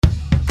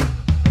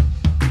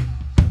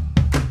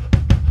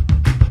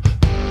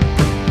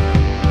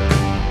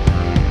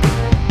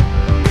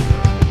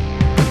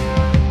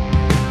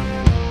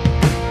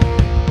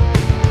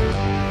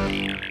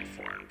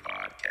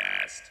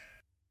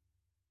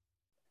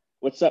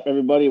What's up,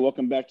 everybody?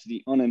 Welcome back to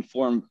the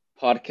Uninformed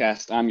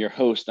Podcast. I'm your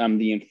host. I'm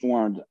the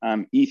Informed.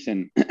 I'm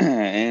Ethan.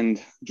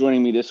 And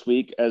joining me this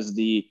week as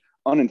the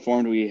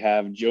Uninformed, we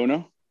have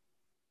Jonah.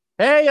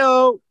 Hey,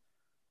 yo.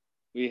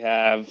 We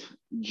have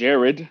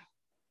Jared.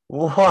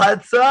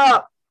 What's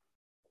up?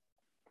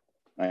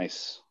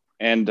 Nice.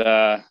 And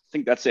I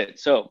think that's it.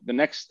 So the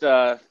next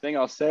thing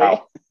I'll say.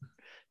 Wow.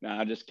 No,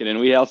 I'm just kidding.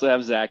 We also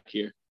have Zach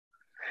here.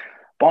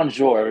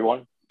 Bonjour,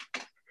 everyone.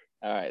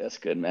 All right. That's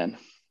good, man.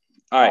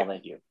 All right. Oh,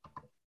 thank you.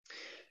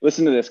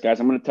 Listen to this,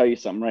 guys. I'm going to tell you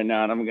something right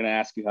now, and I'm going to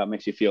ask you how it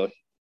makes you feel.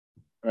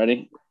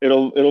 Ready?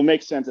 It'll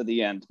make sense at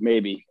the end.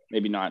 Maybe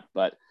not,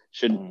 but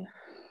should. All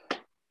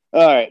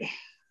right.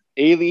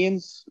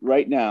 Aliens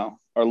right now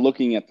are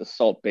looking at the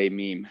Salt Bay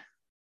meme.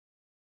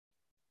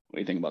 What do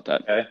you think about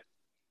that? Okay.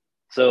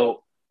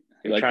 So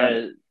You like trying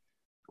that? to.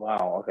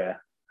 Wow. Okay,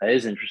 that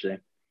is interesting.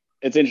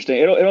 It's interesting.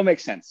 It'll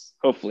make sense.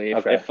 Hopefully,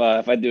 if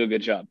I do a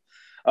good job.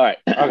 All right.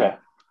 Okay.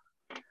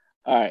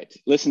 All right.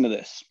 Listen to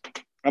this.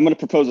 I'm going to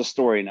propose a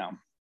story now.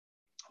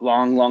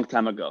 Long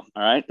time ago.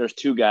 All right. There's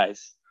two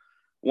guys.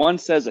 One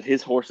says that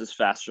his horse is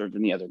faster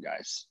than the other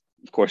guy's.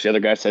 Of course, the other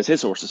guy says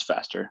his horse is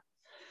faster.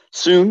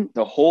 Soon,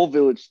 the whole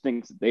village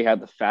thinks that they have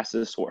the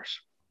fastest horse.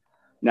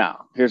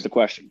 Now, here's the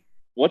question.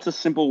 What's a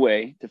simple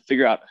way to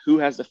figure out who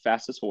has the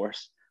fastest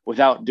horse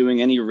without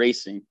doing any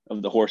racing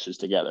of the horses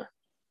together?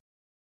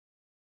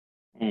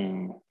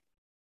 Well,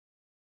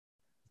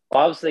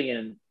 I was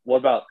thinking, what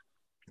about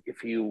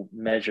if you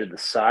measure the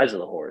size of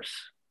the horse,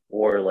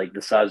 or like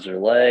the size of their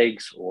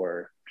legs,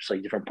 or just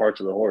like different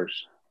parts of the horse?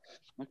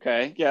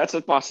 Okay. Yeah, that's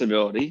a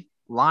possibility.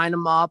 Line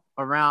them up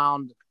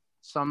around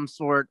some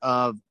sort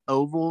of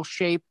oval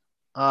shape.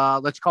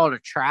 Let's call it a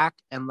track,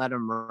 and let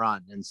them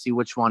run and see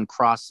which one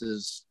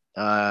crosses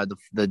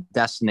the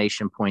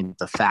destination point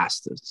the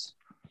fastest.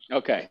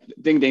 Okay.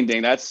 Ding, ding,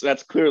 ding. That's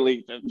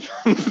clearly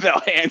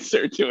the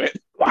answer to it.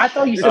 Well, I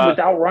thought you said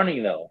without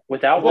running, though.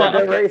 Without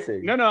running. okay.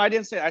 Racing. No, I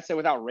didn't say. I said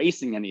without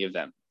racing any of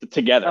them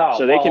together, Oh,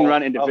 so they can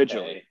run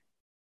individually. Okay.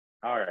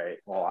 All right.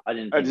 Well, I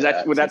didn't. Or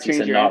Think would that since you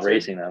change said your not answer?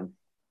 racing them?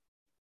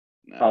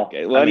 No.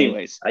 Okay. Well,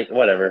 anyways,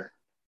 whatever.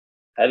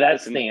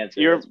 That's listen, the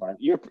answer. You're That's fine.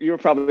 you're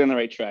probably on the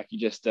right track. You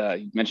just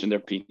you mentioned their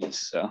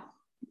penis. So,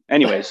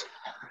 anyways,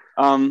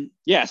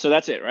 yeah. So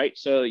that's it, right?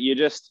 So you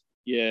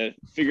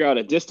figure out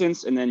a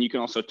distance, and then you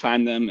can also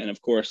time them. And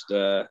of course,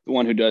 the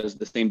one who does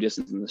the same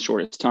distance in the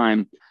shortest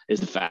time is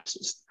the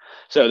fastest.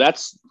 So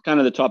that's kind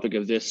of the topic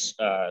of this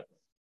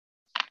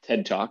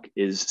TED Talk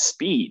is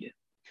speed.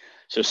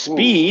 So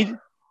speed,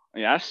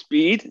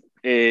 speed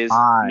is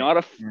not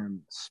a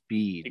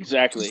speed.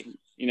 Exactly.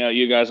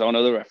 You guys all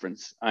know the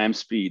reference. I am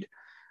speed.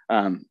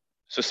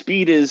 So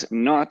speed is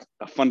not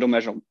a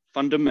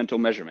fundamental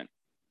measurement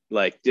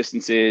like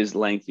distances,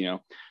 length,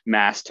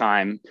 mass,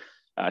 time,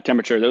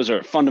 temperature. Those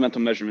are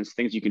fundamental measurements,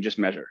 things you can just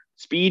measure.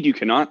 Speed, you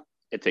cannot.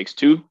 It takes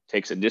two,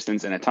 takes a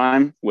distance and a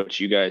time,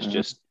 which you guys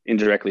just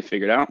indirectly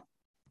figured out.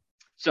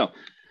 So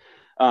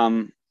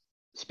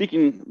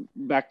speaking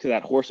back to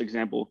that horse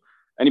example,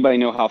 anybody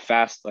know how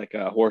fast like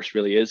a horse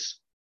really is?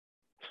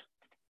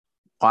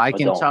 Well, I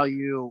can tell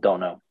you. Don't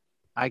know.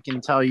 I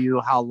can tell you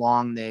how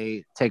long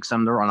they takes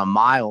them to run a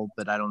mile,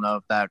 but I don't know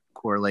if that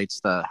correlates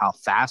to how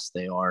fast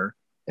they are.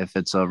 If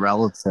it's a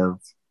relative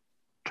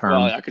term.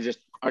 Well, I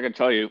could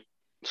tell you.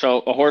 So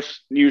a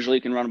horse usually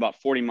can run about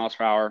 40 miles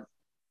per hour.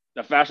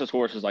 The fastest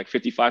horse is like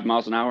 55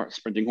 miles an hour, a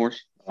sprinting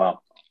horse. Wow.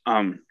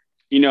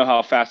 You know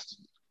how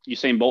fast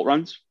Usain Bolt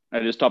runs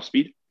at his top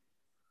speed?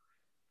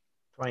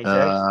 26.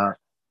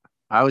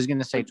 I was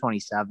gonna say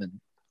 27.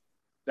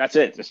 That's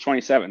it. It's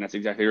 27. That's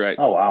exactly right.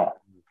 Oh wow.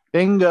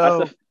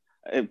 Bingo.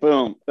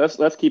 Boom.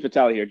 Let's keep a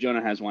tally here.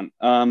 Jonah has one.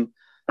 So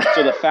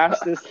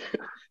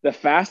the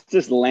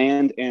fastest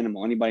land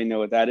animal. Anybody know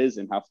what that is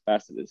and how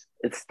fast it is?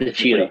 It's the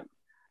cheetah.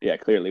 Yeah,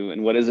 clearly.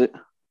 And what is it?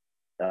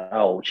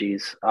 Oh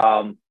geez.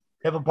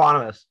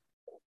 Hippopotamus.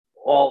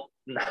 Well,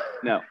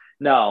 no.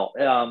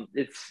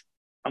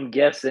 I'm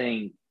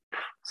guessing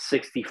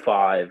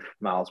 65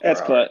 miles per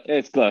That's hour. close.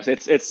 It's close.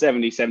 It's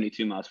 70,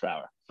 72 miles per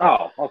hour.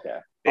 Oh, okay.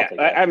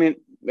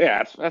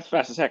 That's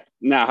fast as heck.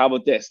 Now, how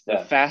about this?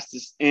 The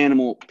fastest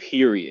animal,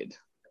 period.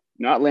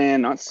 Not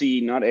land, not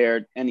sea, not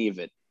air, any of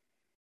it.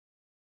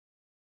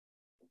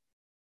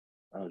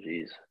 Oh,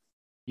 geez.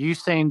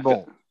 Usain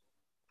Bolt.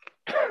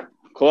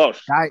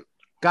 Close.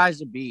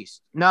 Guy's a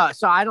beast. No,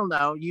 so I don't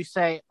know. You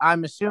say,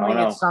 I'm assuming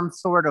it's some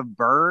sort of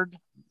bird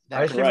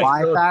that can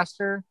fly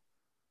faster.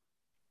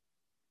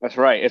 That's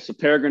right. It's a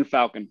peregrine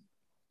falcon.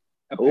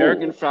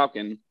 Peregrine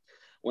falcon,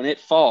 when it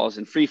falls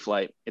in free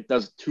flight, it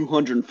does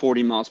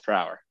 240 miles per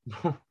hour.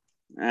 It's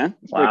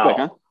pretty quick,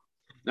 huh?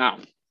 Now,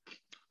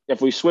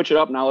 if we switch it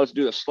up, now let's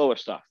do the slower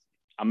stuff.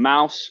 A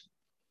mouse,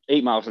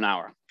 8 miles an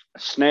hour. A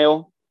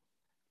snail,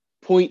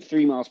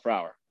 0.3 miles per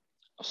hour.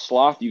 A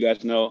sloth, you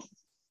guys know,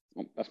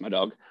 that's my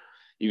dog.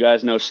 You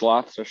guys know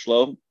sloths are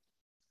slow.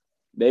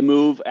 They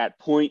move at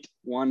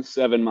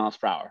 0.17 miles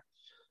per hour.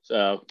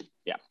 So,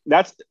 yeah,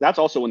 that's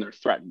also when they're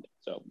threatened.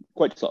 So,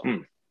 quite slow.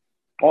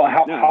 Well,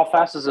 how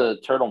fast does a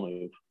turtle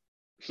move?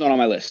 It's not on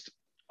my list.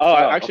 Oh, Oh,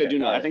 actually, I okay, do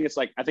know. all I right. think it's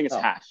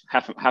Oh.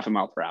 half a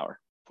mile per hour,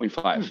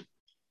 0.5.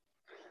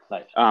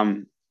 Nice.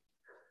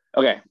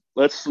 Okay,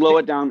 let's slow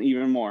it down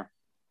even more.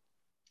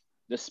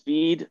 The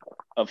speed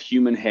of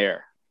human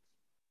hair.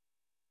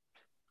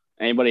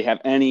 Anybody have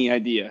any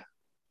idea?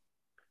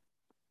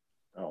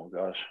 Oh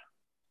gosh.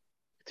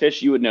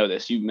 Tish, you would know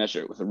this. You measure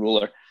it with a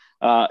ruler.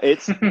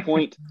 It's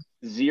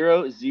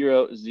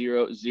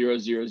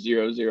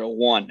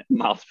 0.00000001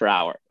 miles per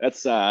hour.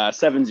 That's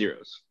 7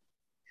 zeros.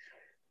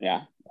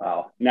 Yeah.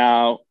 Wow.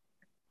 Now,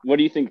 what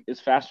do you think is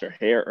faster,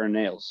 hair or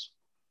nails?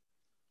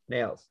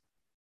 Nails.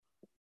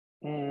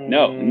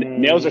 No,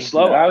 nails are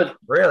slower. I would.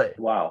 Really?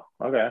 Wow.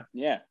 Okay.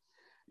 Yeah,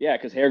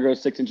 because hair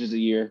grows 6 inches a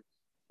year.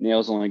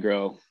 Nails only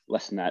grow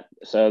less than that.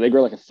 So they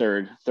grow like a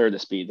third the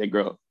speed. They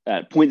grow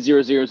at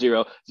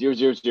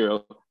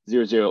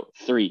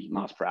 0.00000003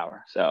 miles per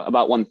hour. So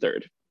about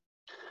 1/3.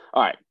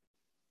 All right.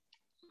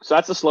 So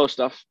that's the slow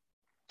stuff.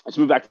 Let's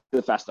move back to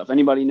the fast stuff.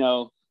 Anybody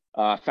know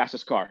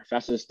fastest car?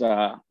 Fastest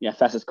car.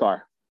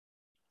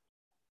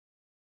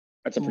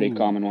 That's a pretty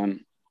common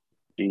one.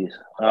 Jeez.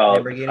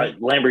 Lamborghini?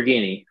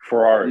 Lamborghini,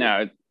 Ferrari.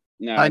 No,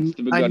 A, it's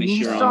the a Bugatti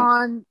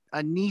Chiron.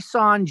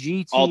 Nissan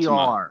GTR.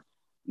 Altima.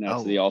 No,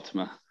 it's Oh. the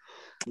Altima.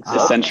 It's the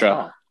Sentra.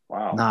 Oh,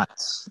 wow.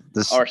 Nuts.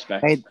 All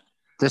respect. Hey,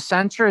 the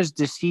Sentra is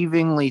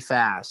deceivingly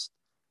fast.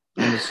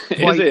 And it's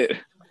Is it?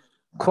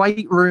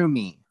 quite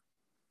roomy.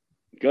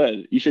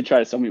 Good. You should try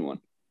to sell me one.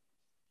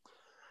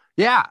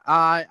 Yeah,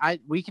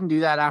 we can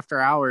do that after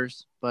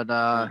hours. But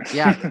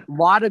yeah, a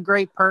lot of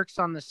great perks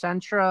on the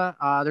Sentra.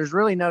 There's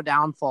really no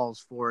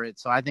downfalls for it,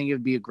 so I think it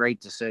would be a great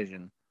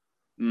decision.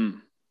 All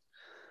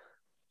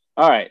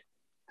right.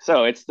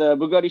 So it's the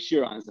Bugatti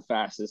Chiron is the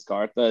fastest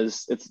car.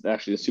 It's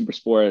actually a super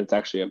sport. It's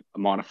actually a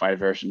modified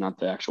version, not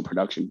the actual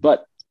production.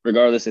 But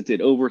regardless, it did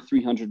over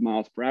 300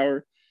 miles per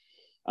hour.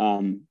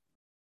 How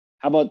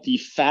about the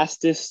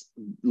fastest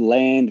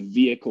land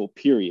vehicle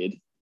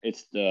period?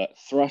 It's the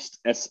Thrust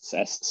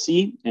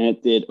SSC, and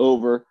it did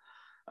over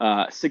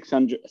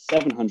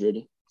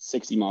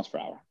 760 miles per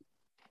hour.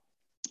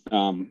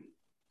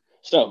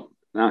 So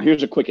now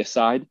here's a quick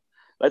aside.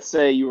 Let's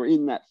say you were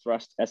in that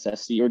Thrust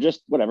SSC or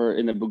just whatever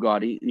in the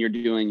Bugatti, and you're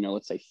doing,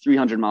 let's say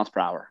 300 miles per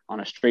hour on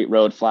a straight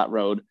road, flat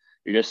road.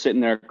 You're just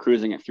sitting there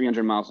cruising at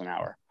 300 miles an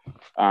hour.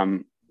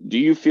 Do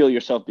you feel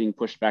yourself being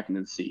pushed back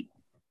into the seat?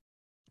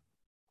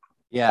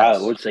 Yes. I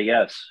would say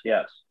yes.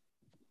 Yes.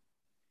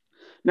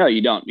 No,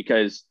 you don't,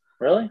 because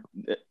Really?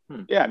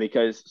 Yeah,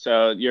 because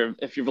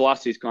if your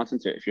velocity is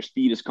constant, if your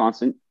speed is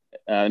constant,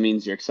 it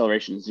means your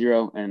acceleration is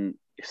zero, and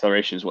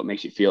acceleration is what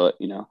makes you feel it.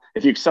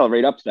 If you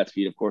accelerate up to that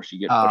speed, of course you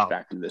get pushed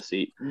back into the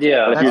seat.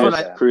 Yeah, but if that's you're what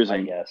just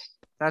cruising, I guess.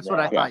 That's what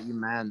I thought you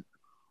meant.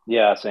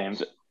 Yeah, same.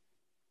 So,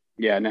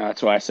 yeah, no,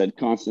 that's why I said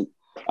constant.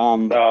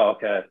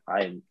 Okay.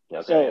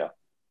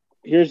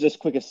 Here's this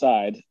quick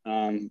aside.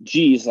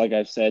 G's, like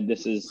I've said,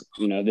 this is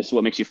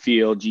what makes you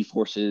feel. G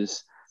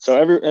forces. So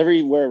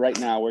everywhere right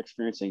now we're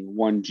experiencing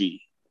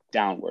 1G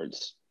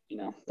downwards.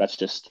 That's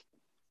just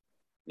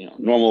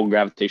normal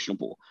gravitational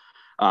pull.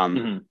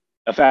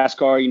 A fast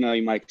car,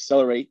 you might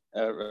accelerate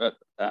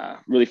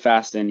really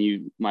fast, and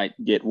you might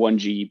get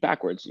 1G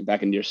backwards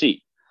back into your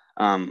seat.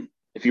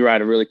 If you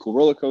ride a really cool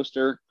roller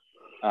coaster,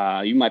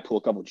 you might pull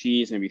a couple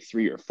G's, maybe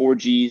 3 or 4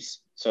 G's.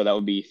 So that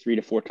would be 3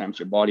 to 4 times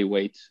your body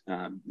weight,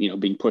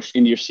 being pushed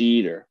into your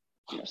seat or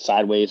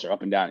sideways or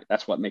up and down.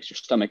 That's what makes your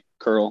stomach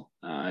curl,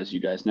 as you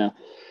guys know.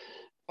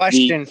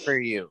 Question for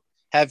you.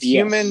 Have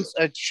humans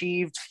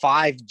achieved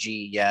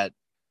 5G yet?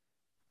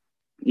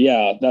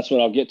 Yeah, that's what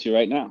I'll get to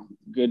right now.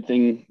 Good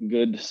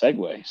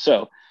segue.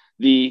 So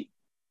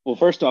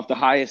first off, the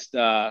highest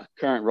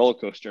current roller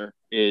coaster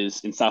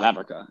is in South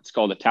Africa. It's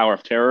called the Tower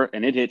of Terror,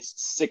 and it hits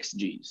 6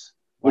 Gs,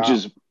 which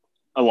is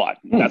a lot.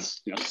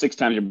 That's 6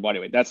 times your body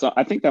weight.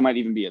 I think that might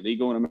even be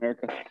illegal in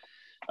America.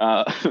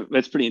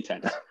 That's pretty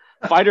intense.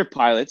 Fighter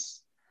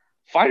pilots,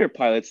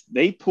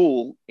 they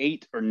pull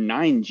 8 or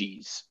 9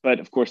 Gs, but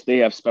of course they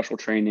have special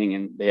training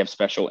and they have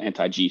special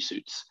anti-G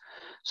suits.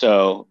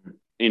 So,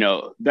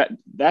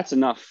 that's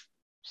enough.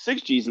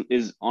 6 Gs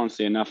is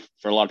honestly enough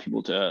for a lot of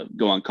people to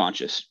go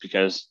unconscious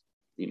because,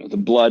 the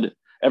blood,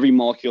 every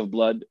molecule of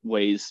blood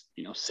weighs,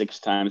 6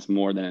 times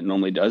more than it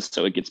normally does.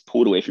 So it gets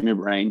pulled away from your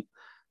brain.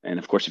 And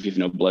of course, if you have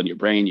no blood in your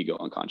brain, you go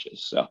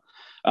unconscious. So,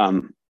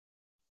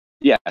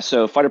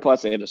 so fighter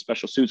pilots, they have the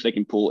special suits. They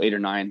can pull 8 or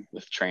 9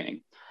 with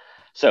training.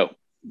 So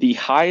the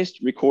highest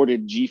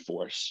recorded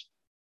G-force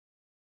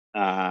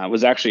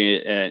was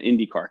actually an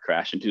IndyCar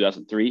crash in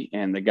 2003.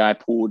 And the guy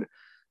pulled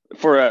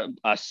for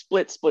a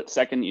split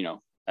second,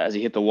 as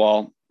he hit the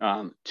wall,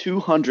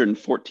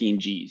 214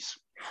 Gs.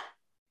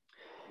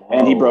 Whoa.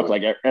 And he broke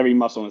like every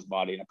muscle in his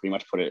body and pretty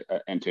much put it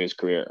into his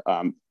career.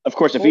 Of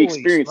course, if he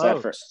experienced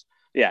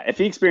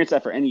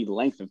that for any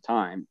length of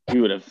time,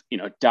 he would have,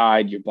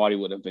 died. Your body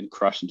would have been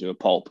crushed into a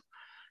pulp.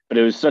 But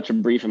it was such a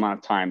brief amount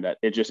of time that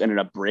it just ended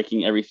up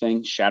breaking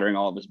everything, shattering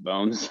all of his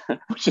bones,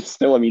 which is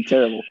still,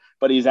 terrible.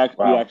 But he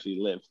actually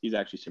lived. He's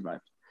actually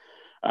survived.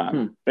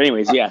 But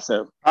anyways,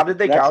 so how did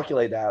they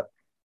calculate that?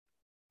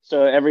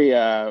 So every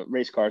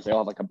race cars, they all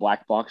have like a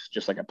black box,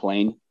 just like a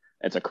plane.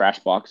 It's a crash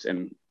box,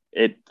 and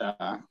it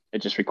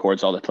just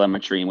records all the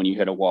telemetry. And when you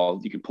hit a wall,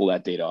 you can pull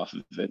that data off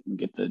of it and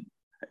get the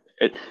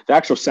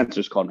actual sensor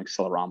is called an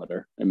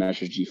accelerometer. It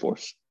measures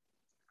G-force.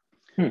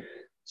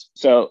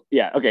 So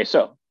yeah, okay.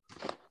 So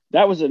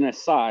that was an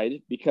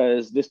aside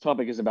because this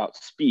topic is about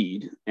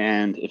speed.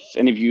 And if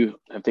any of you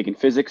have taken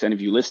physics, any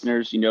of you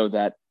listeners, you know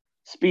that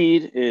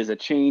speed is a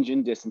change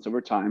in distance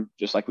over time,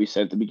 just like we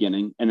said at the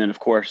beginning. And then, of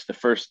course, the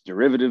first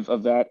derivative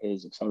of that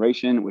is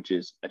acceleration, which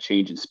is a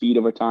change in speed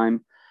over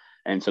time.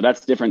 And so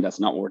that's different. That's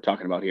not what we're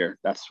talking about here.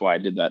 That's why I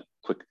did that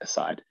quick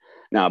aside.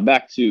 Now,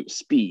 back to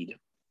speed,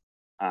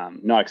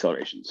 not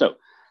acceleration. So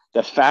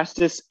the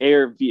fastest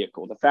air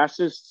vehicle, the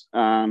fastest,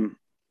 not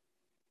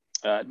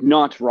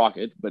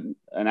rocket, but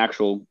an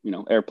actual,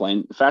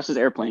 airplane, the fastest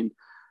airplane.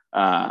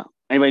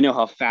 Anybody know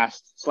how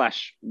fast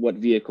 / what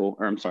vehicle,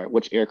 or I'm sorry,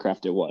 which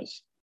aircraft it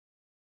was?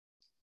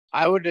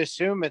 I would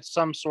assume it's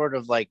some sort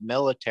of like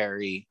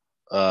military.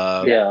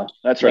 Yeah,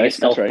 that's like right. a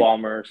stealth that's right.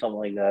 bomber or something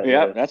like that.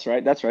 Yeah, that's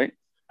right. That's right.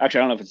 Actually,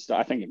 I don't know if it's.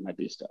 I think it might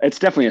be a stealth. It's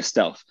definitely a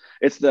stealth.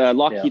 It's the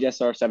Lockheed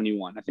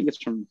SR-71. I think it's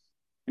from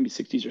maybe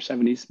 60s or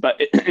 70s, but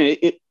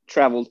it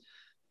traveled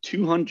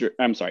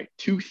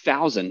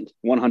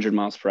 2,100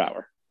 miles per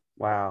hour.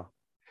 Wow.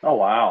 Oh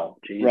wow.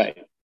 Jeez. Right.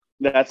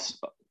 That's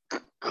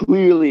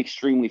clearly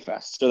extremely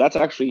fast. So that's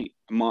actually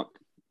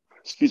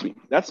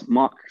that's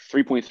Mach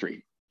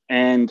 3.3.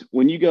 And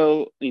when you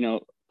go,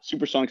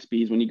 supersonic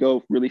speeds, when you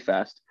go really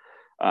fast,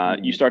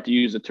 you start to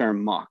use the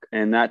term Mach,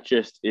 and that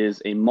just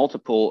is a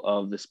multiple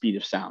of the speed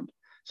of sound.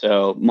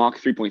 So Mach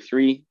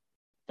 3.3,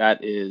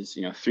 that is,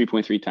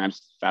 3.3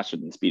 times faster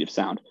than the speed of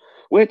sound,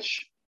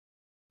 which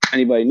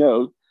anybody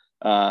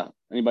off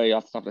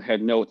the top of the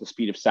head know what the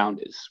speed of sound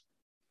is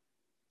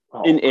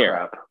in air?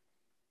 Crap.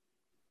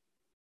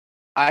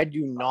 I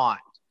do not.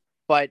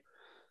 But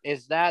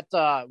is that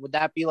would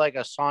that be like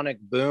a sonic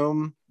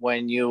boom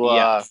when you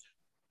Yeah.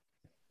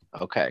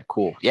 Okay,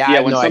 cool. Yeah, I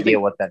have no idea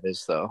what that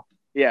is though.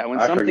 Yeah, when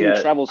I something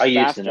forget. travels I used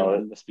to faster know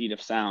than the speed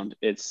of sound,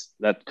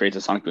 that creates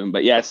a sonic boom.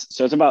 But yes,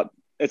 so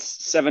it's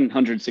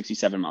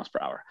 767 miles per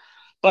hour.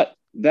 But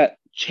that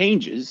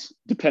changes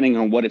depending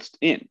on what it's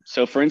in.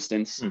 So for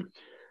instance,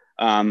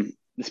 the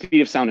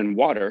speed of sound in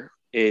water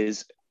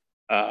is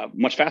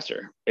much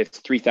faster. It's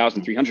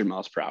 3,300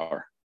 miles per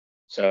hour.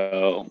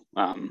 So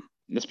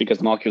that's because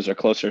the molecules are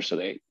closer, so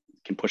they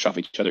can push off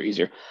each other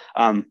easier.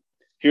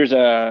 Here's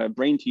a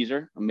brain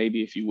teaser,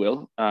 maybe if you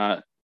will.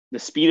 The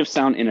speed of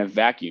sound in a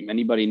vacuum.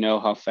 Anybody know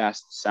how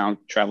fast sound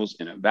travels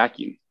in a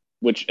vacuum?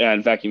 Which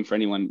vacuum, for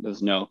anyone who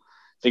doesn't know,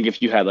 think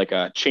if you had like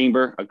a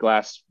chamber, a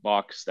glass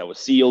box that was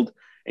sealed,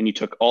 and you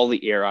took all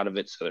the air out of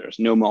it, so there's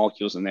no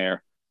molecules in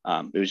there.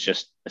 It was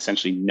just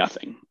essentially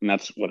nothing, and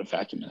that's what a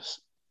vacuum is.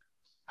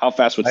 How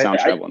fast would sound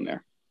travel in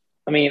there?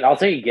 I mean, I'll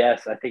take a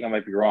guess. I think I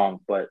might be wrong,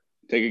 but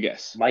take a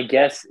guess. My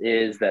guess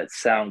is that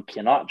sound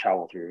cannot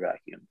travel through a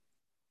vacuum.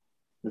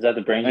 Is that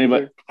the brain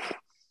teaser?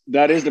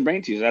 That is the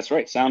brain teaser. That's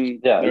right. Sound.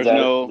 Yeah. There's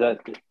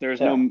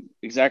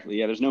exactly.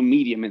 Yeah. There's no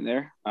medium in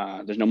there.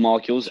 There's no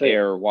molecules,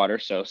 air or water.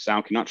 So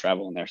sound cannot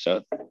travel in there.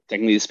 So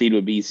technically the speed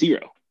would be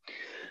 0.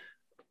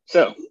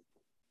 So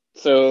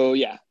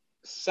yeah,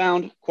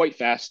 sound quite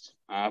fast.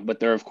 But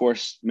there are, of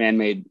course,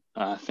 man-made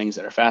things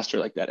that are faster,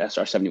 like that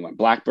SR-71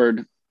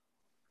 Blackbird.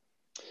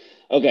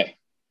 Okay.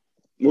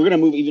 We're going to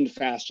move even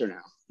faster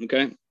now.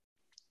 Okay.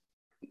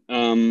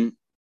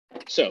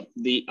 So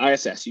the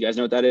ISS, you guys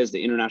know what that is?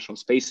 The International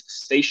Space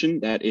Station.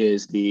 That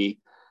is the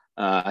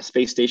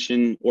space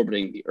station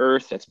orbiting the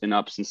Earth. That's been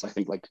up since I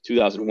think like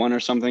 2001 or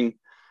something.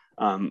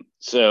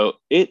 So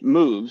it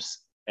moves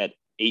at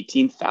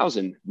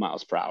 18,000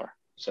 miles per hour.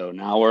 So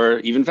now we're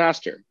even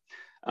faster.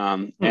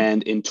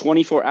 And in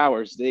 24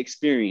 hours, they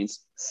experience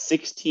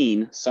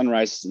 16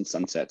 sunrises and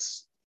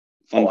sunsets.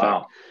 Fun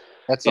fact.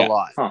 That's a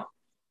lot. Huh.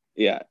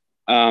 Yeah.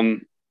 All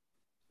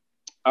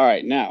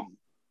right. Now,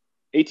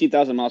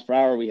 18,000 miles per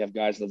hour. We have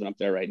guys living up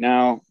there right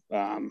now.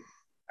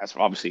 That's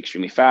obviously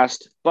extremely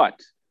fast. But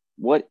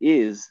what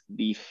is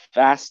the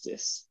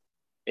fastest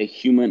a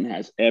human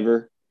has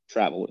ever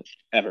traveled?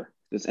 Ever?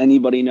 Does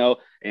anybody know?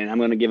 And I'm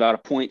going to give out a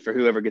point for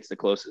whoever gets the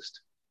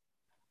closest.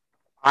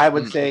 I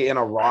would say in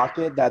a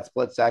rocket, that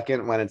split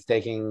second when it's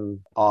taking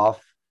off,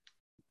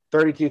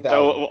 32,000.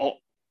 So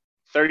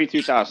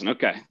 32,000.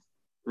 Okay.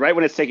 Right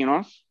when it's taking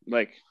off?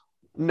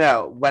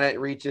 No, when it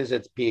reaches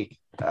its peak.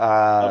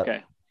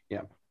 Okay.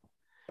 Yeah.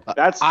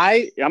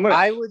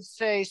 I would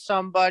say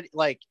somebody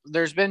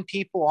there's been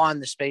people on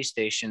the space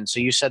station. So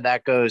you said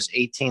that goes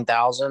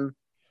 18,000.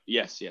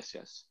 Yes.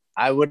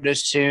 I would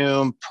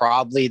assume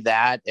probably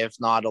that, if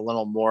not a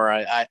little more.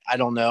 I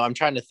don't know. I'm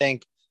trying to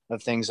think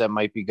of things that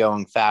might be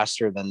going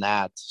faster than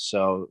that.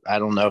 So I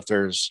don't know if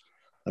there's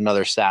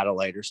another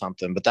satellite or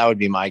something, but that would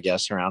be my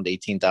guess, around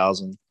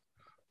 18,000.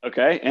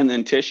 Okay. And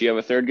then Tish, you have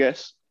a third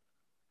guess?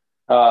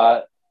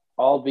 So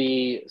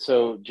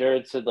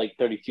Jared said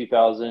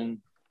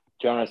 32,000.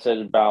 Jonah said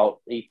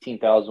about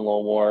 18,000, a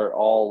little more.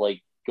 All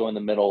go in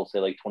the middle, say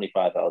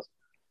 25,000.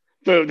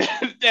 Boom.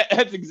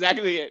 That's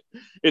exactly it.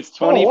 It's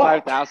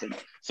 25,000.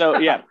 So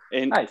yeah,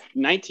 in Nice.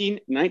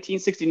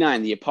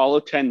 1969, the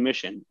Apollo 10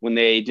 mission, when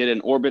they did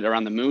an orbit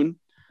around the moon,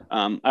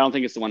 I don't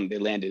think it's the one they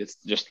landed. It's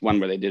just one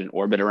where they did an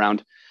orbit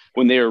around.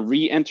 When they were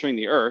re-entering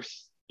the Earth,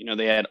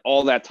 they had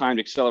all that time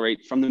to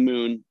accelerate from the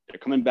moon. They're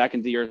coming back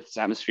into the Earth's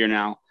atmosphere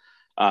now.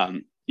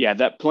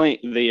 That plane,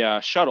 the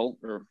shuttle,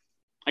 or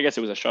I guess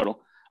it was a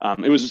shuttle.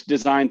 It was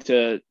designed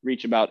to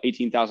reach about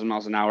 18,000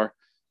 miles an hour,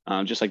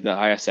 just like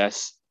the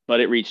ISS, but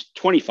it reached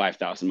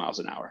 25,000 miles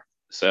an hour.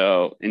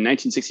 So in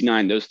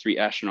 1969, those three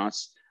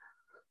astronauts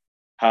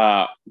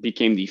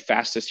became the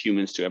fastest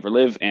humans to ever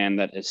live, and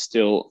that is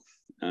still,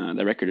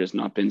 the record has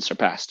not been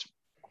surpassed.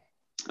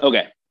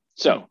 Okay,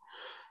 so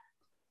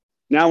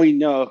now we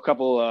know a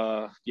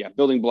couple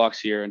building blocks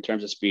here in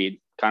terms of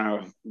speed.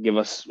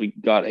 We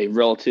got a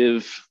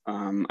relative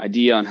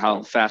idea on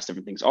how fast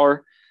different things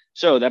are.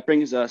 So that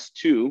brings us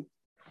to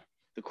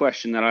the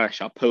question that I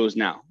shall pose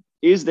now.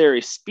 Is there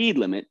a speed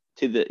limit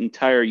to the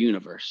entire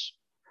universe?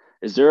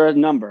 Is there a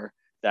number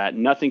that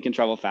nothing can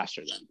travel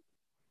faster than?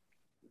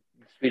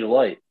 Speed of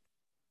light.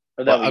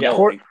 Or that we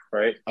know,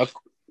 right?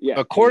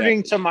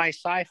 According to my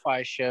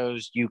sci-fi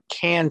shows, you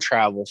can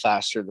travel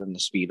faster than the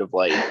speed of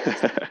light.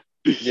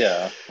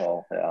 Yeah.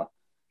 Well, yeah.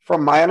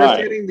 From my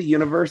understanding, the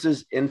universe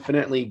is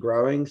infinitely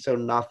growing, so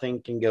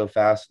nothing can go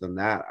faster than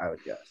that, I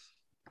would guess.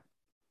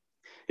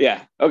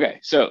 Yeah. Okay.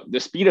 So the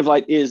speed of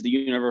light is the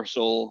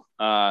universal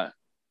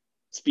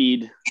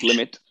speed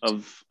limit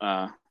of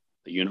the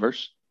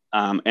universe.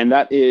 And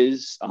that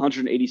is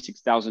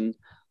 186,000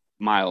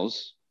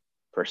 miles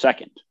per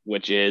second,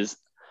 which is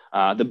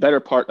the better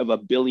part of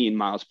 1 billion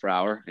miles per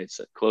hour. It's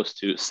close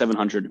to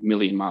 700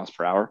 million miles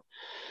per hour.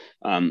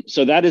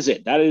 So that is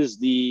it. That is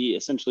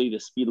essentially the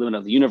speed limit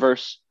of the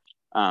universe.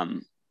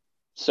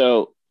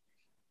 So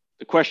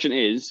the question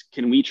is,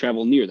 can we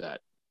travel near that?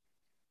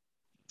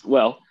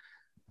 Well,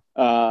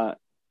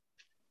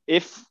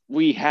 if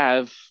we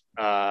have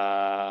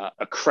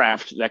a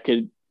craft that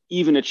could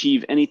even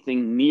achieve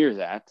anything near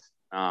that,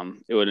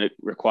 it would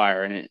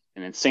require an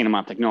insane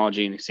amount of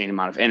technology, an insane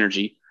amount of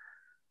energy.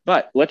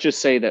 But let's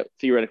just say that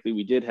theoretically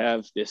we did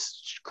have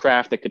this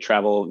craft that could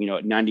travel,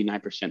 at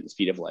 99% the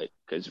speed of light,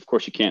 because of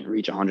course you can't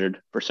reach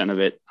 100% of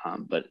it.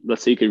 But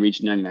let's say you could reach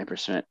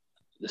 99%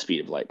 the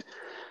speed of light.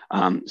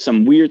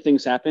 Some weird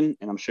things happen,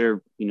 and I'm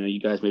sure you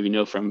guys maybe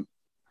know from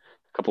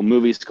a couple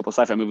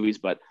sci-fi movies,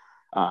 but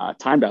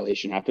time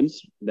dilation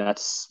happens.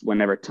 That's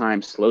whenever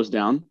time slows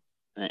down,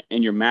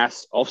 and your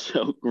mass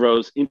also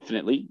grows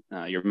infinitely.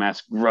 Your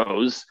mass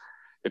grows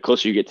the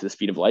closer you get to the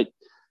speed of light.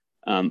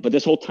 But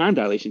this whole time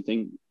dilation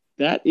thing,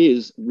 that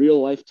is real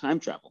life time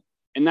travel.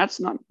 And that's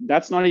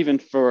not even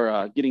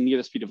for getting near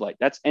the speed of light.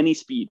 That's any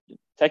speed.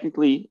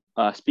 Technically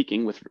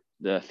speaking, with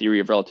the theory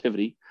of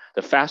relativity,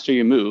 the faster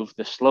you move,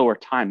 the slower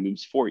time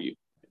moves for you.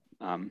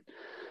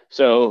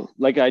 So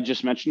like I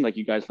just mentioned, like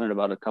you guys learned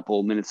about a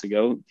couple minutes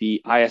ago,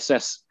 the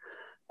ISS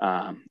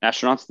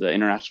astronauts, the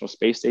International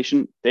Space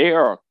Station, they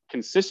are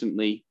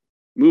consistently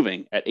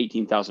moving at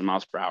 18,000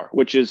 miles per hour,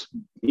 which is,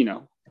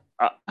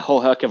 a whole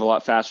heck of a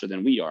lot faster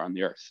than we are on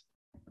the Earth.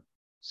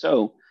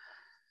 So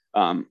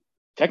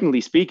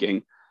technically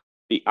speaking,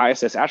 the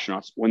ISS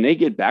astronauts, when they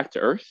get back to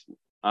Earth,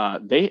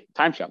 they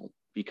time travel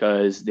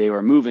because they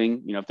were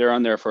moving, if they're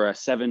on there for a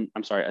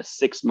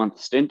 6-month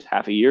stint,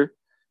 half a year,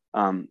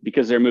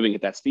 because they're moving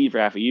at that speed for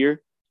half a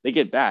year, they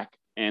get back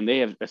and they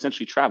have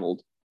essentially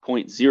traveled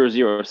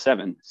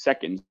 0.007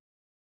 seconds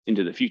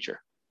into the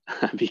future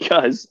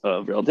because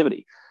of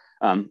relativity.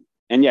 And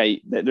yeah,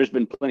 there's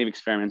been plenty of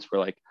experiments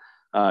where like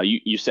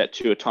you set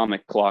 2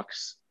 atomic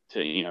clocks to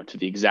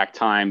the exact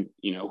time.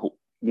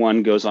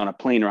 One goes on a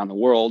plane around the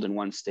world and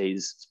one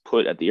stays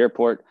put at the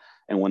airport.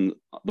 And when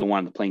the one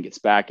on the plane gets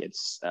back,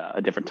 it's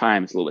a different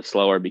time. It's a little bit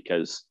slower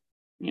because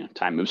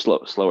time moves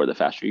slower the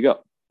faster you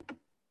go.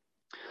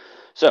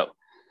 So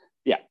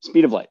yeah,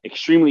 speed of light,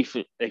 extremely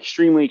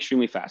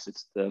fast.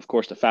 It's of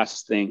course the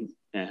fastest thing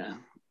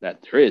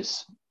that there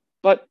is.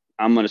 But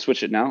I'm going to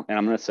switch it now, and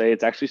I'm going to say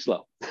it's actually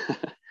slow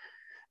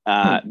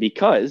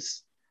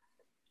because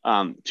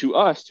to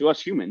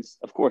us humans,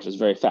 of course, is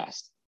very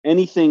fast.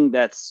 Anything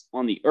that's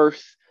on the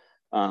Earth,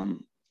 the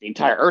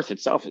entire Earth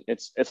itself,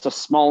 it's a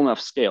small enough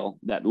scale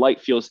that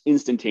light feels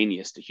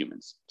instantaneous to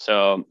humans.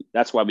 So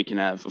that's why we can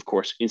have, of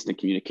course, instant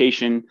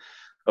communication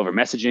over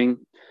messaging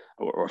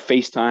or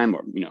FaceTime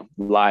or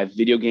live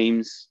video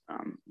games,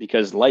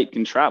 because light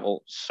can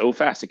travel so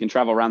fast. It can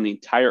travel around the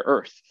entire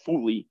Earth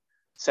fully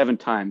 7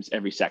 times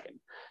every second.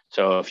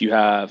 So if you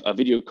have a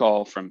video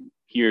call from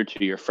here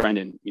to your friend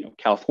in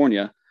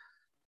California,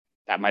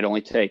 that might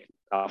only take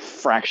a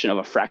fraction of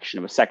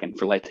a second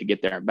for light to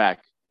get there and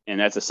back. And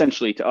that's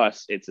essentially, to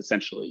us, it's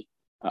essentially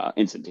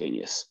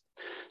instantaneous.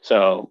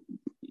 So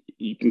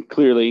you can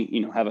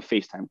clearly have a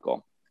FaceTime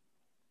call.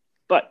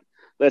 But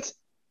let's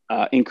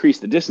increase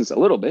the distance a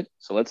little bit.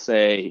 So let's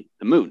say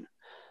the moon.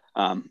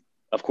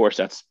 Of course,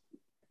 that's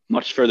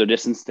much further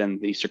distance than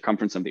the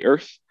circumference of the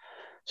Earth.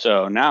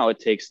 So now it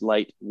takes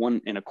light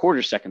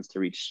 1.25 seconds to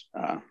reach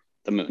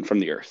the moon from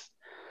the Earth.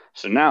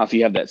 So now if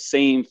you have that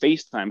same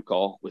FaceTime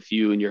call with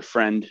you and your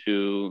friend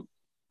who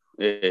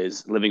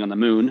is living on the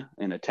moon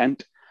in a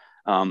tent,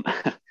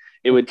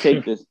 it would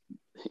take it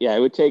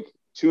would take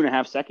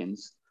 2.5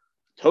 seconds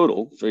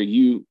total for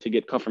you to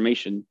get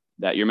confirmation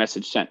that your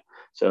message sent.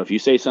 So if you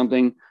say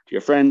something to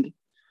your friend,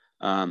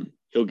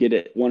 he'll get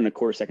it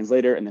 1.25 seconds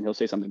later, and then he'll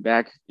say something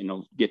back, and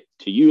he'll get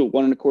to you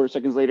 1.25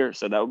 seconds later.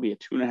 So that would be a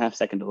 2.5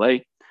 second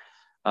delay.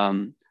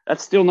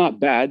 That's still not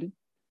bad.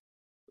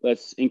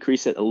 Let's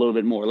increase it a little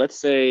bit more. Let's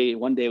say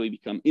one day we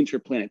become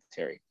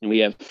interplanetary and we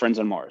have friends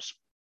on Mars.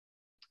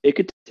 It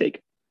could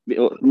take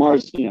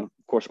Mars, of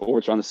course,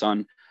 orbits around the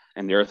sun,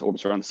 and the Earth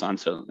orbits around the sun.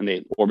 So, and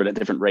they orbit at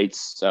different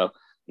rates. So,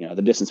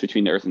 the distance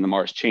between the Earth and the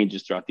Mars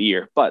changes throughout the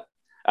year. But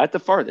at the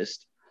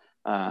farthest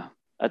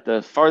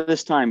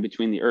time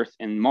between the Earth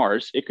and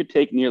Mars, it could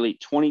take nearly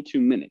 22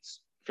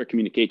 minutes for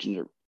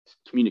communication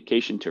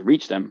to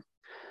reach them.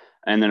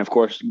 And then, of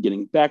course,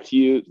 getting back to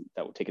you,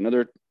 that will take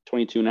another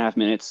 22.5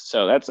 minutes.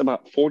 So that's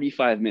about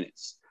 45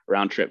 minutes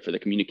round trip for the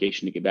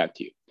communication to get back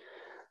to you.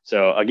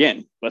 So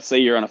again, let's say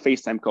you're on a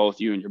FaceTime call with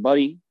you and your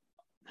buddy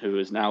who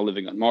is now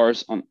living on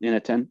Mars in a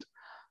tent,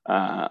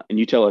 and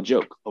you tell a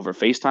joke over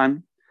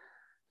FaceTime.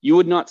 You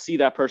would not see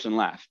that person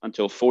laugh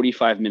until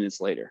 45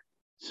 minutes later.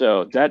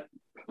 So that,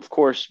 of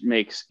course,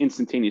 makes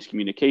instantaneous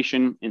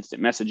communication,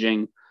 instant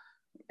messaging,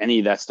 any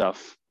of that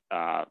stuff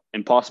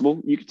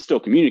impossible. You could still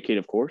communicate,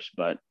 of course,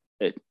 but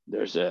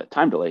there's a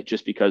time delay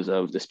just because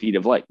of the speed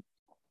of light.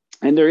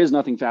 And there is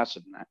nothing faster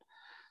than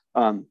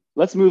that.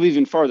 Let's move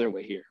even farther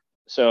away here.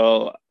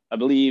 So I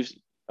believe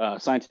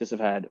scientists have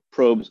had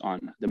probes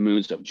on the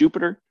moons of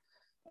Jupiter.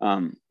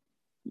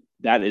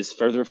 That is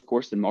further, of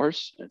course, than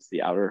Mars. That's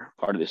the outer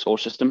part of the solar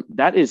system.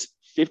 That is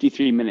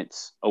 53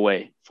 minutes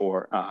away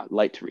for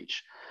light to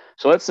reach.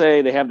 So let's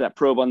say they have that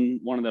probe on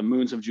one of the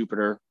moons of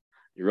Jupiter,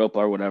 Europa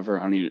or whatever.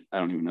 I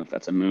don't even know if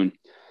that's a moon.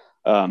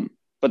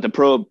 But the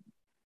probe,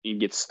 you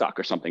get stuck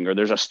or something, or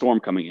there's a storm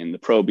coming in. The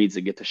probe needs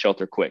to get to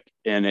shelter quick,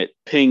 and it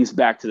pings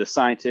back to the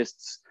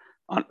scientists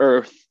on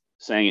Earth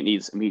saying it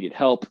needs immediate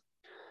help.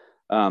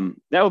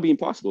 That would be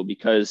impossible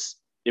because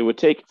it would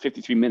take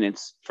 53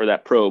 minutes for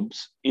that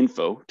probe's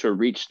info to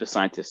reach the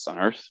scientists on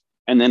Earth,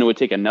 and then it would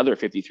take another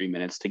 53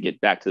 minutes to get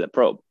back to the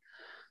probe.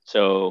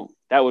 So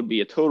that would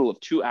be a total of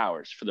 2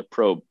 hours for the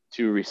probe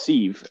to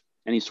receive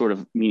any sort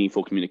of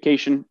meaningful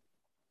communication.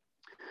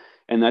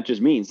 And that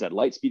just means that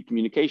light speed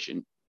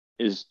communication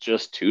is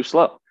just too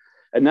slow.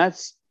 And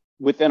that's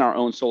within our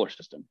own solar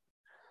system.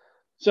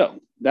 So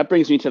that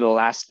brings me to the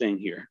last thing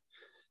here.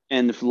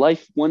 And if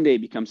life one day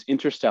becomes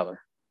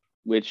interstellar,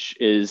 which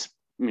is,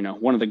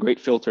 one of the great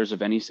filters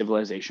of any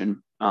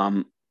civilization,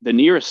 the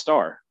nearest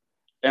star,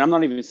 and I'm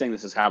not even saying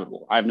this is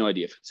habitable. I have no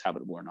idea if it's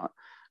habitable or not.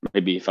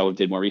 Maybe if I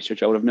did more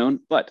research, I would have known.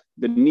 But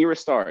the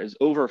nearest star is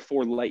over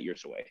 4 light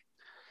years away.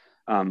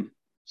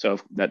 So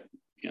that,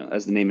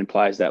 as the name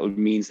implies, that would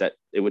means that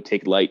it would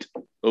take light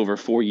over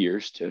 4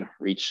 years to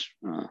reach,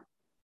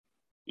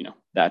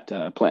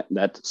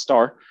 that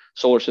star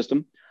solar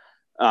system.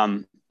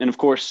 And of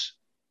course,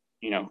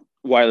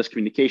 wireless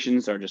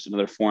communications are just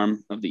another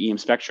form of the EM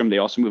spectrum. They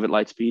also move at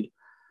light speed.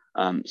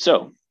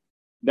 So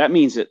that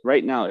means that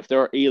right now, if there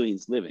are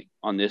aliens living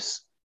on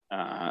this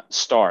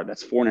star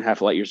that's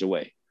 4.5 light years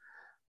away,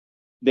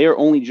 they are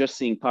only just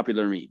seeing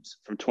popular memes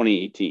from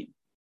 2018,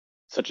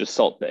 such as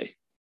Salt Bay.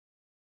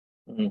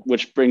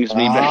 Which brings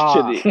me back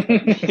to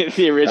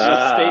the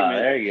original statement.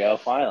 There you go.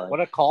 Finally, what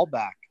a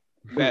callback!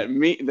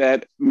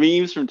 That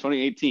memes from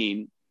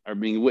 2018 are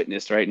being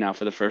witnessed right now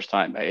for the first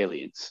time by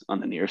aliens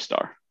on the nearest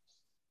star.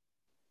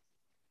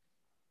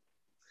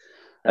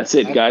 That's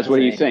it, guys. What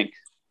do you think?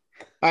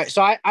 All right,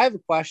 so I have a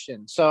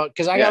question. So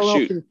because I got a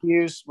little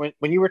confused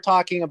when you were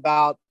talking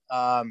about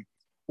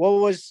what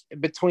was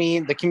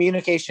between the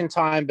communication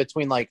time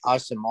between like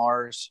us and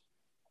Mars.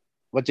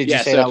 What did you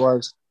say that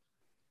was?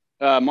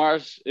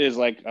 Mars is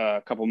like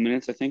a couple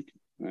minutes, I think.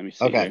 Let me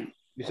see. Okay. Here.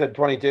 You said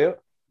 22?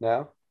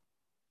 No?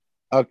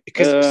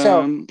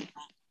 Okay.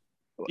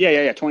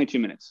 Yeah, 22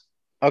 minutes.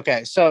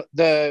 Okay. So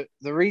the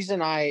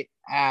reason I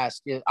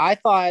asked is I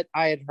thought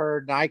I had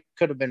heard, and I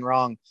could have been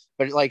wrong,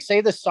 but like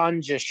say the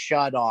sun just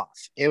shut off,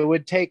 it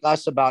would take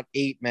us about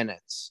 8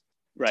 minutes.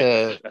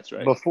 Right. That's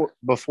right.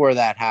 Before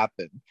that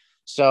happened.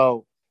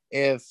 So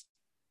if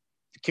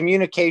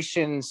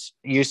communications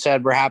you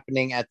said were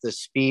happening at the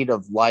speed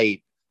of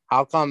light,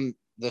 how come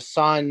the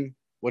sun,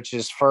 which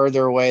is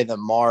further away than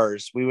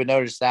Mars, we would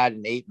notice that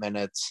in 8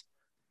 minutes,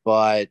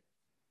 but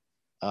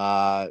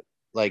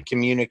like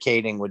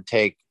communicating would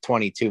take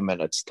 22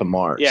 minutes to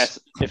Mars? Yes.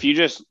 If you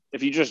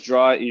just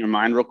draw it in your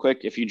mind real quick,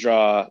 if you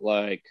draw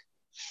like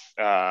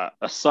a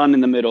sun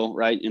in the middle,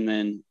 right, and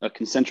then a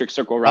concentric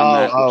circle around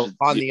that.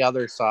 On the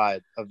other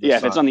side of the sun.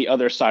 If it's on the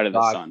other side of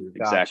the sun,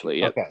 exactly.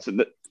 Yeah. Okay.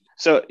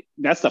 So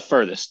that's the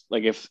furthest.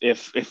 Like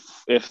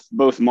if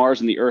both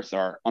Mars and the Earth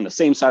are on the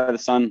same side of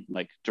the sun,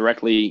 like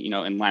directly,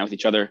 in line with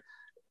each other,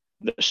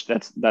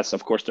 that's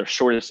of course their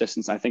shortest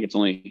distance. I think it's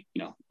only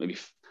maybe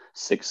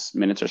 6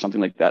 minutes or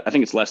something like that. I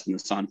think it's less than the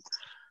sun.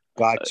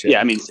 Gotcha.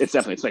 Yeah, I mean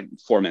it's like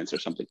 4 minutes or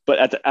something. But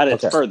at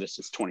its furthest,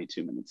 it's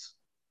 22 minutes.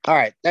 All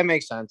right, that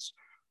makes sense.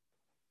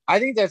 I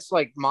think that's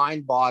like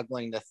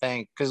mind-boggling to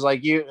think because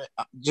like you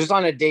just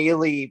on a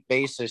daily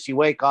basis, you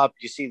wake up,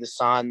 you see the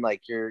sun,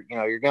 like you're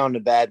going to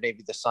bed,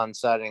 maybe the sun's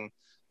setting,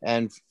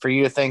 and for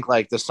you to think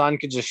like the sun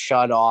could just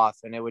shut off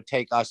and it would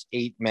take us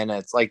 8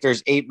 minutes, like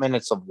there's 8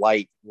 minutes of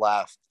light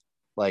left,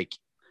 like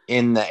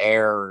in the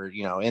air, or,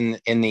 in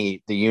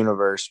the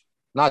universe,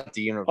 not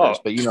the universe,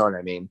 but you know what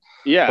I mean.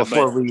 Yeah,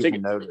 before we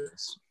even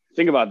notice.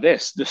 Think about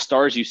this: the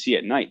stars you see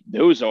at night,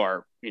 those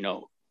are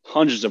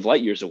hundreds of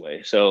light years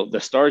away. So the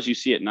stars you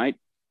see at night,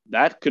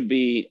 that could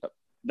be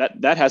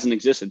that hasn't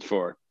existed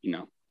for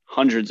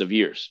hundreds of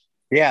years.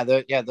 Yeah,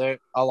 they're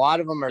a lot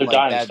of them are They're like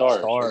dying dead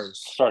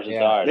stars. Stars have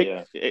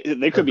died.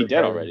 They could be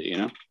dead already.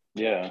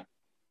 Yeah.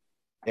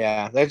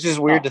 Yeah, that's just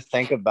weird to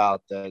think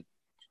about. That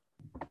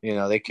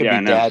they could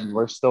be dead, and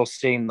we're still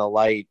seeing the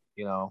light.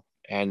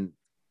 And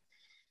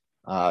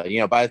by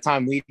the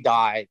time we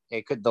die,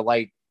 the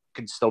light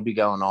could still be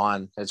going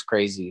on. That's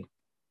crazy.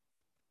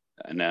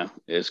 I know,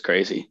 it's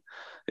crazy.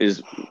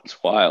 It's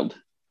wild.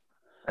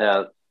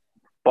 Yeah,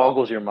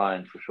 boggles your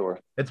mind for sure.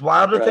 It's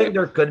wild to think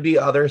there could be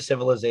other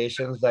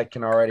civilizations that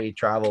can already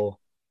travel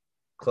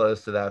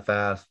close to that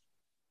fast.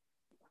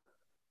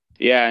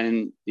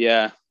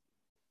 Yeah,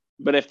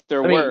 but if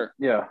there were,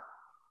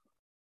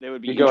 they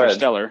would be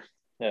interstellar.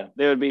 Yeah,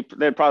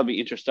 they'd probably be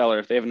interstellar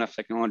if they have enough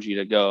technology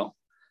to go.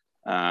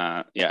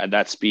 At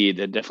that speed,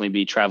 they'd definitely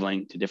be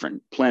traveling to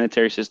different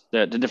planetary systems,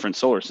 to different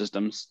solar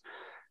systems,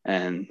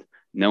 and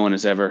no one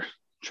has ever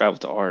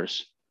traveled to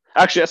ours.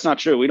 Actually, that's not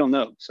true. We don't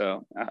know,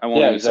 so I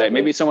won't even say.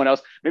 Maybe someone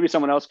else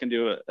can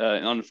do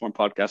an uninformed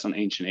podcast on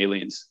ancient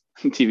aliens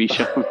TV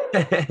show.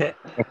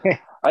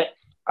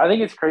 I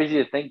think it's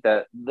crazy to think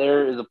that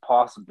there is a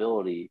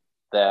possibility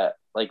that,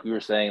 like we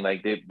were saying,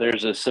 like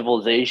there's a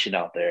civilization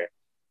out there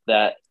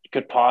that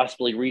could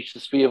possibly reach the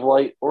speed of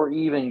light or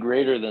even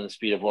greater than the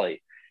speed of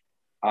light.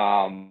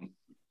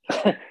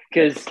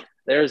 Because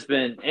there's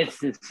been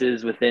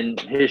instances within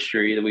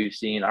history that we've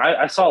seen.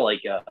 I saw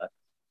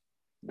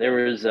there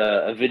was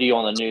a video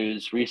on the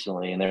news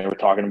recently, and they were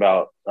talking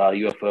about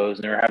UFOs,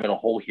 and they were having a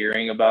whole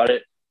hearing about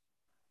it.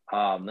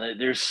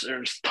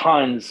 There's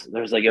tons.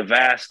 There's like a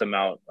vast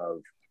amount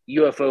of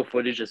UFO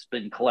footage that's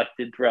been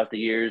collected throughout the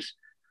years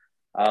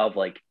of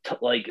like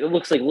it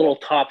looks like little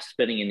tops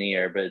spinning in the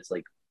air, but it's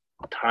like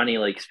tiny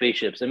like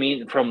spaceships. I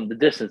mean, from the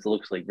distance, it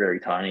looks like very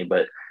tiny,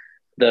 but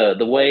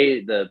the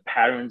way the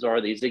patterns are,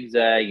 they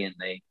zigzag and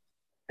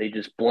they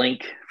just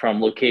blink from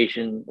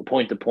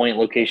point to point,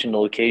 location to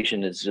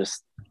location is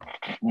just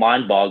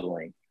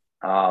mind-boggling.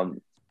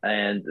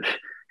 And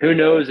who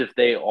knows if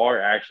they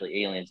are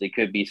actually aliens? They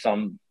could be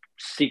some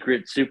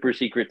super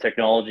secret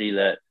technology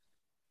that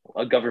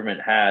a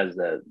government has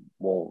that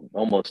we'll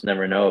almost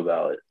never know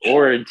about it,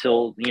 or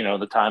until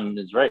the time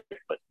is right.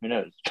 But who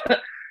knows?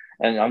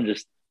 And I'm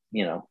just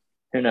who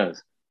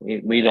knows?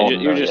 We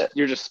don't.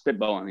 You're just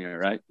spitballing here,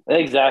 right?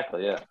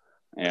 Exactly.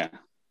 Yeah.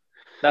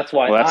 That's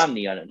why I'm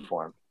the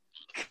uninformed.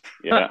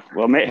 Yeah.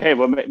 Well,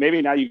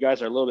 maybe now you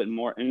guys are a little bit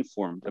more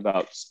informed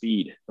about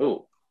speed.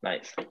 Oh,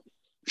 nice.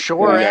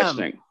 Sure am.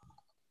 Well,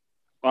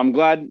 I'm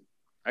glad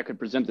I could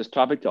present this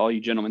topic to all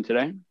you gentlemen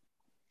today.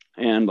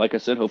 And like I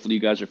said, hopefully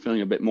you guys are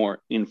feeling a bit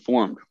more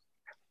informed.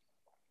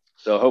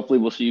 So hopefully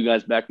we'll see you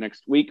guys back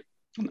next week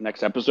on the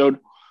next episode.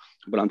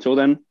 But until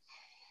then,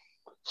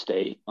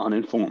 stay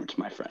uninformed,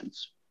 my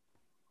friends.